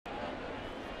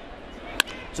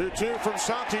2-2 from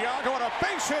Santiago, and a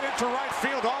base hit into right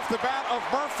field off the bat of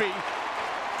Murphy.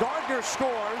 Gardner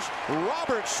scores.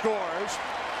 Roberts scores.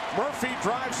 Murphy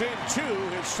drives in two.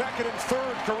 His second and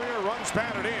third career runs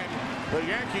batted in. The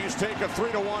Yankees take a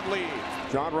 3-1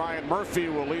 lead. John Ryan Murphy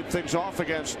will lead things off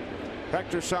against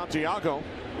Hector Santiago.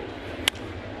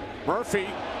 Murphy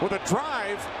with a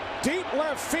drive deep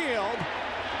left field.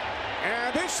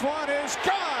 And this one is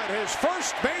gone. His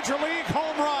first major league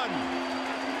home run.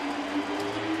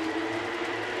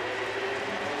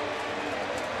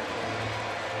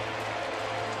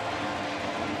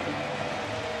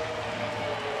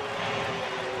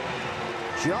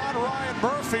 John Ryan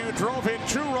Murphy, who drove in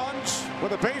 2 runs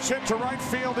with a base hit to right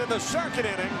field in the second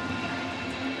inning,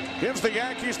 gives the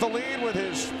Yankees the lead with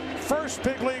his first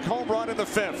big league home run in the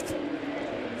 5th.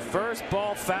 First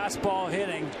ball fastball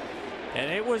hitting,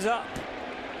 and it was up,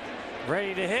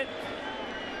 ready to hit,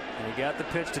 and he got the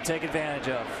pitch to take advantage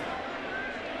of.